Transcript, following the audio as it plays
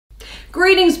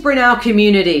Greetings, Brenau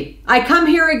community. I come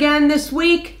here again this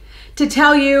week to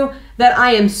tell you that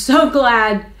I am so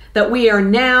glad that we are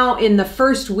now in the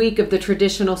first week of the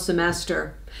traditional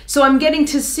semester. So I'm getting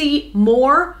to see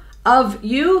more of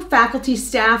you, faculty,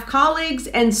 staff, colleagues,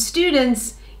 and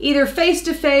students, either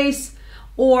face-to-face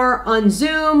or on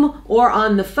Zoom or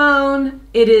on the phone.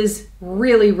 It is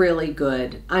really, really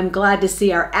good. I'm glad to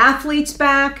see our athletes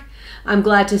back. I'm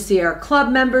glad to see our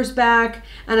club members back,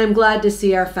 and I'm glad to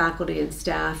see our faculty and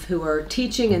staff who are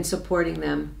teaching and supporting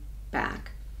them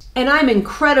back. And I'm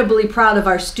incredibly proud of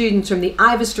our students from the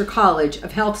Ivester College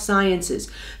of Health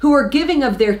Sciences who are giving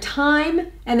of their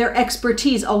time and their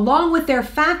expertise along with their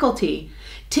faculty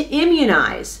to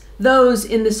immunize those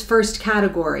in this first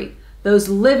category, those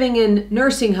living in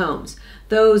nursing homes,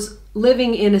 those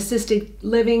living in assisted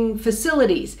living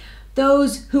facilities,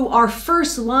 those who are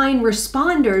first line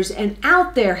responders and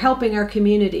out there helping our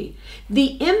community.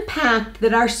 The impact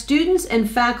that our students and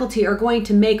faculty are going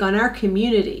to make on our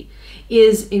community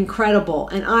is incredible,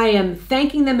 and I am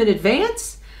thanking them in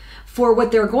advance for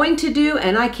what they're going to do,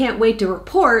 and I can't wait to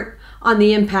report on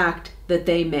the impact that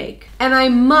they make. And I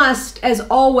must, as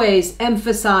always,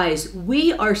 emphasize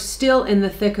we are still in the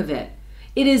thick of it.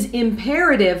 It is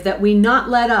imperative that we not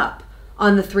let up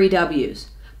on the 3 W's.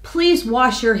 Please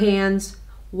wash your hands,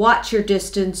 watch your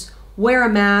distance, wear a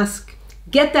mask,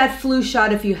 get that flu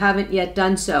shot if you haven't yet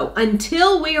done so.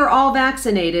 Until we are all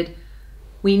vaccinated,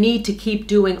 we need to keep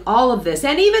doing all of this.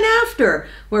 And even after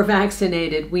we're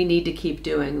vaccinated, we need to keep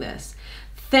doing this.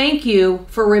 Thank you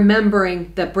for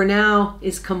remembering that Brenau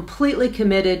is completely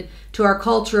committed to our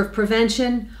culture of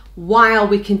prevention while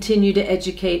we continue to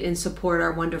educate and support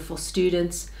our wonderful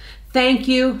students. Thank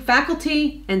you,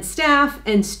 faculty and staff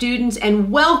and students, and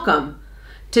welcome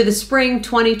to the spring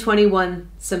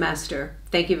 2021 semester.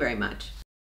 Thank you very much.